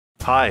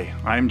Hi,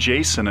 I'm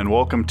Jason and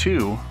welcome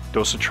to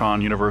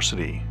Dosatron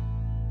University.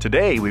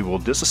 Today we will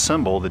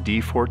disassemble the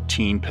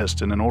D14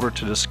 piston in order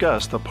to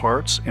discuss the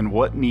parts and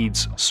what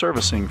needs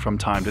servicing from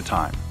time to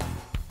time.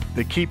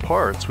 The key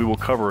parts we will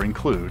cover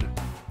include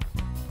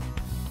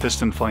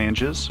piston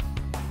flanges,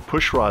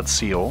 pushrod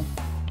seal,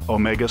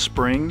 omega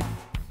spring,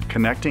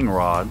 connecting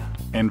rod,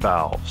 and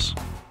valves.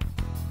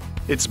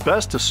 It's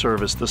best to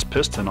service this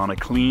piston on a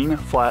clean,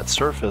 flat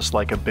surface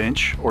like a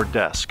bench or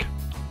desk.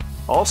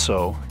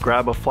 Also,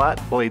 grab a flat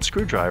blade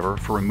screwdriver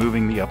for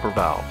removing the upper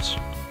valves.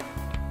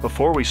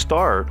 Before we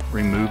start,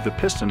 remove the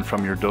piston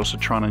from your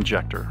Dosatron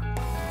injector.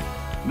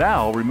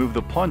 Now remove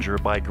the plunger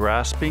by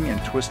grasping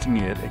and twisting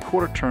it a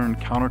quarter turn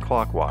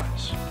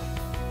counterclockwise.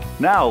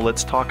 Now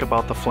let's talk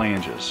about the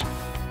flanges.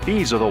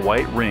 These are the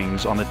white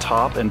rings on the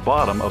top and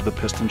bottom of the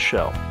piston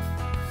shell.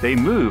 They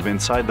move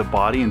inside the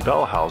body and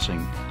bell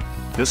housing.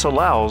 This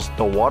allows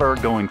the water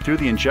going through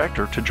the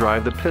injector to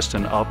drive the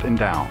piston up and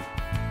down.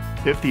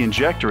 If the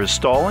injector is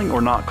stalling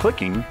or not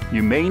clicking,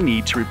 you may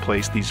need to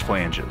replace these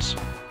flanges.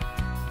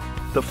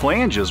 The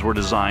flanges were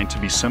designed to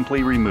be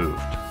simply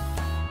removed.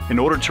 In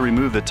order to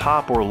remove the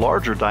top or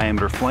larger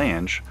diameter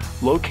flange,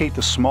 locate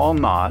the small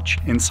notch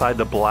inside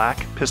the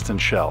black piston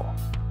shell.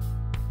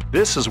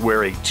 This is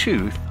where a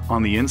tooth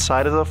on the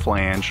inside of the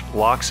flange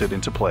locks it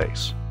into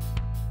place.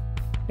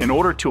 In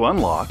order to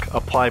unlock,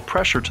 apply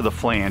pressure to the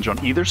flange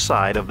on either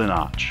side of the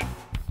notch.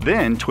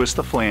 Then twist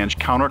the flange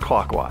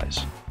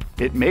counterclockwise.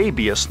 It may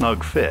be a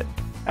snug fit.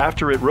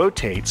 After it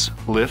rotates,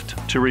 lift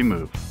to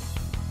remove.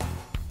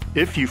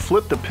 If you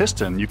flip the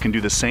piston, you can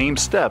do the same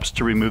steps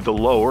to remove the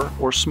lower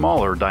or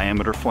smaller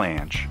diameter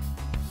flange.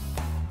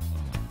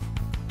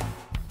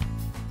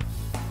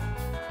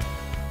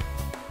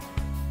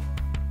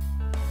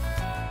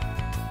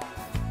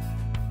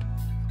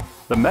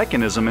 The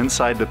mechanism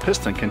inside the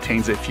piston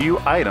contains a few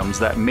items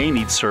that may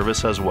need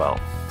service as well.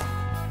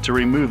 To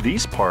remove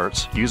these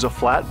parts, use a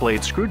flat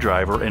blade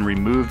screwdriver and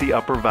remove the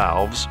upper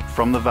valves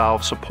from the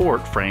valve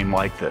support frame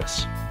like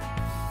this.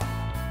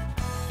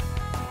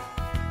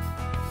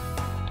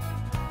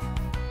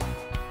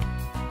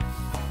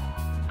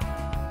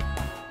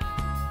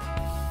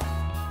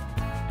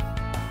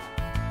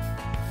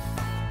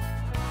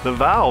 The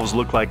valves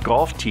look like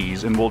golf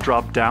tees and will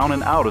drop down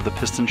and out of the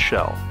piston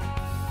shell.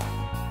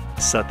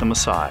 Set them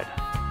aside.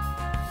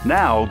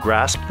 Now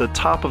grasp the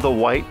top of the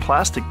white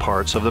plastic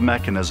parts of the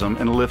mechanism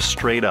and lift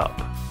straight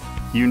up.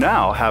 You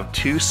now have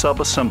two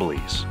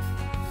sub-assemblies,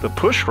 the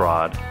push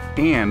rod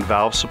and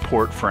valve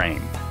support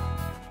frame.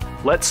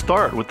 Let's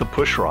start with the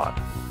push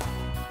rod.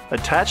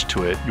 Attached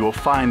to it, you will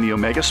find the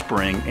omega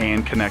spring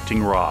and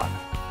connecting rod.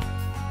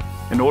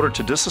 In order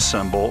to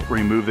disassemble,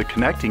 remove the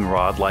connecting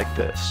rod like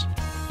this.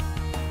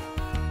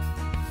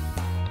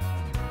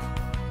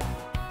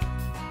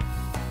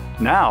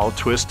 Now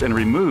twist and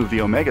remove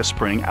the omega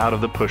spring out of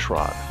the push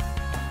rod.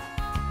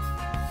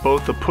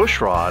 Both the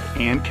push rod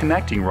and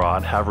connecting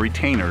rod have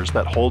retainers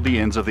that hold the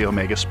ends of the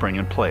omega spring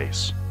in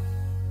place.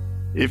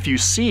 If you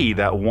see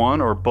that one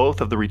or both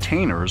of the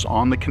retainers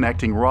on the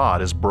connecting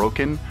rod is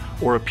broken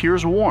or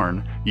appears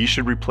worn, you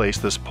should replace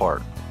this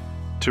part.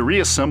 To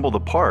reassemble the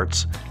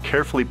parts,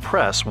 carefully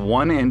press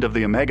one end of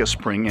the omega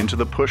spring into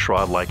the push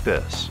rod like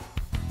this.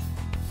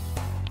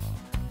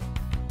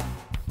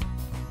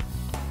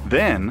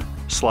 Then,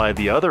 slide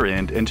the other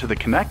end into the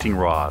connecting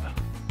rod.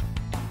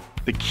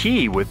 The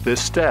key with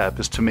this step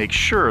is to make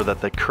sure that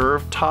the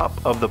curved top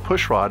of the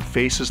push rod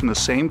faces in the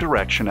same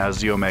direction as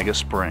the omega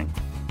spring.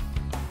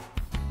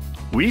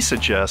 We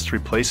suggest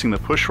replacing the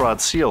push rod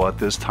seal at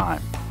this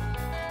time.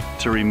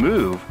 To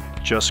remove,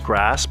 just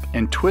grasp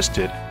and twist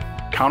it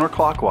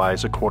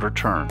counterclockwise a quarter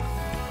turn.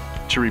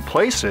 To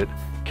replace it,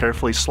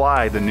 carefully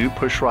slide the new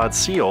push rod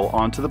seal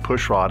onto the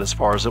push rod as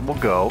far as it will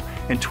go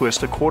and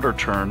twist a quarter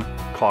turn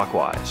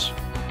clockwise.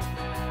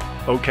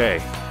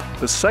 Okay,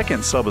 the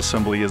second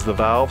subassembly is the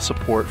valve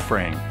support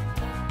frame.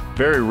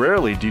 Very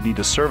rarely do you need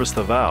to service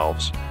the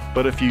valves,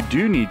 but if you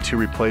do need to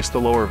replace the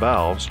lower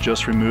valves,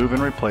 just remove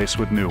and replace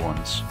with new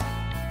ones.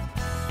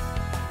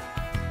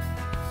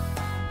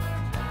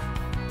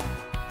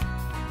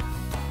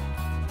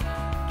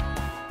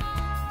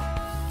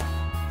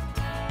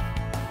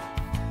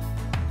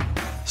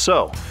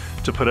 So,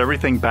 to put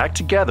everything back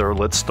together,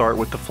 let's start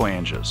with the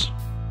flanges.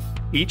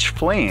 Each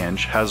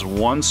flange has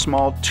one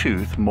small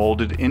tooth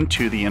molded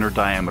into the inner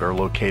diameter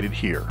located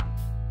here.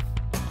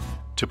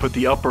 To put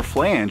the upper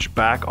flange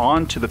back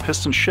onto the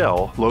piston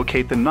shell,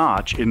 locate the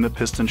notch in the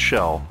piston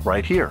shell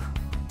right here.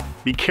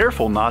 Be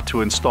careful not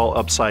to install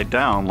upside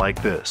down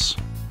like this.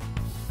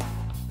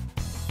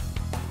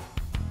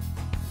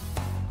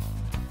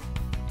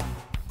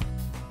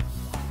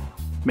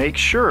 Make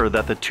sure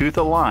that the tooth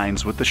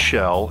aligns with the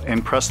shell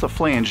and press the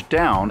flange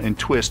down and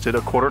twist it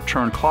a quarter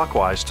turn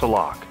clockwise to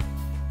lock.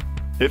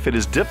 If it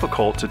is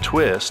difficult to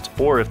twist,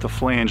 or if the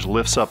flange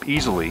lifts up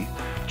easily,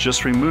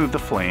 just remove the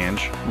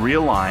flange,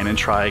 realign, and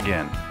try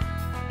again.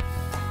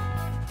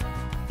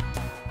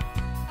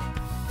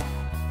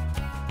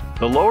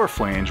 The lower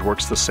flange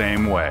works the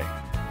same way.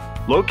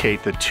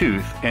 Locate the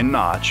tooth and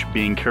notch,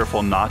 being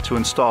careful not to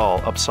install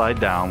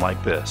upside down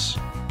like this.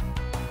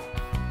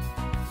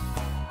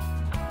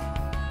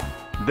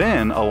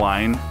 Then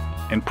align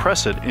and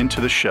press it into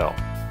the shell.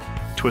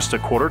 Twist a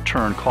quarter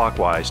turn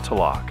clockwise to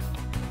lock.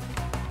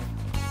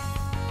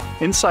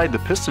 Inside the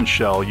piston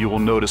shell, you will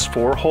notice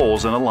 4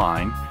 holes in a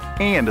line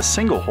and a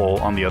single hole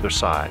on the other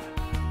side.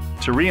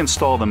 To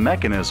reinstall the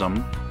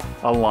mechanism,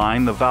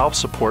 align the valve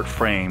support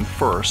frame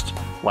first,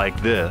 like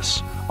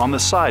this, on the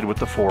side with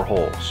the 4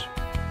 holes.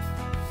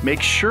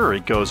 Make sure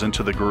it goes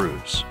into the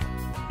grooves.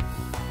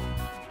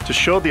 To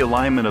show the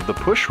alignment of the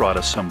push rod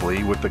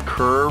assembly with the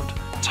curved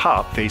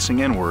top facing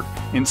inward,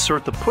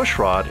 insert the push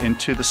rod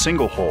into the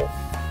single hole.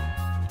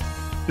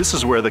 This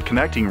is where the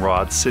connecting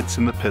rod sits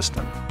in the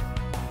piston.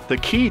 The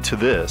key to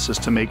this is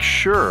to make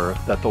sure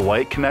that the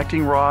white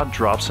connecting rod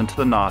drops into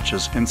the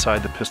notches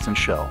inside the piston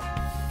shell.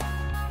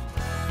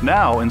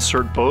 Now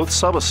insert both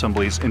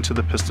subassemblies into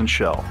the piston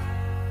shell.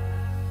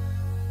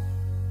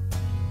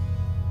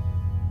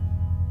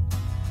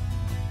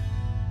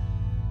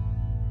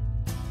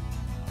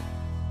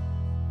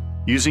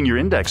 Using your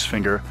index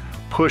finger,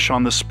 push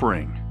on the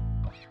spring.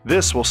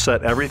 This will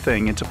set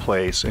everything into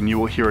place and you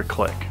will hear a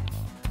click.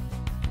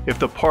 If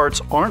the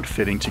parts aren't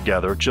fitting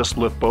together, just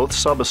lift both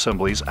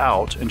subassemblies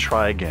out and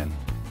try again.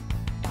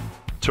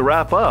 To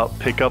wrap up,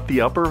 pick up the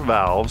upper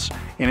valves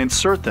and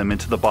insert them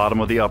into the bottom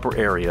of the upper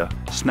area,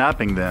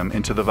 snapping them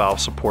into the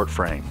valve support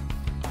frame.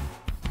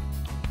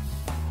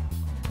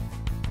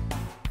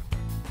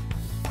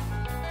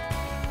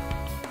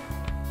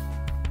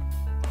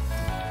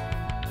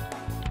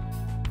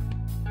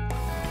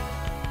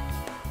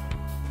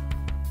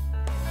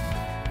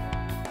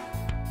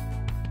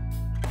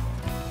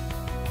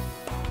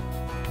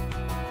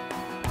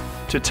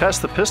 To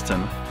test the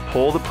piston,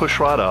 pull the push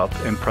rod up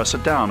and press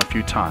it down a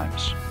few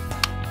times.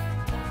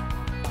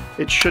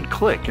 It should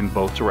click in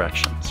both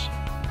directions.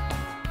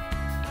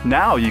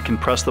 Now you can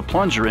press the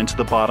plunger into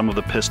the bottom of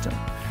the piston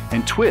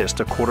and twist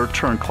a quarter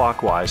turn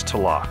clockwise to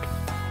lock.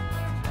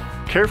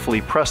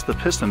 Carefully press the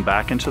piston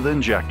back into the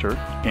injector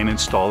and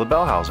install the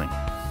bell housing.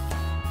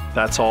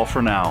 That's all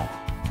for now.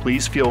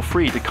 Please feel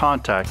free to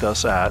contact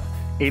us at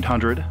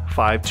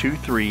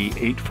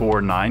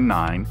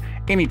 800-523-8499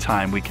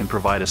 anytime we can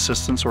provide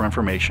assistance or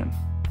information.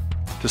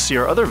 To see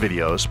our other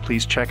videos,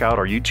 please check out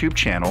our YouTube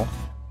channel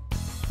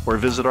or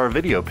visit our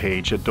video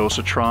page at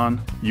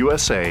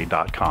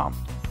dosatronusa.com.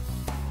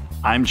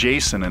 I'm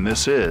Jason and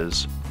this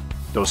is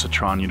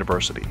Dosatron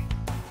University.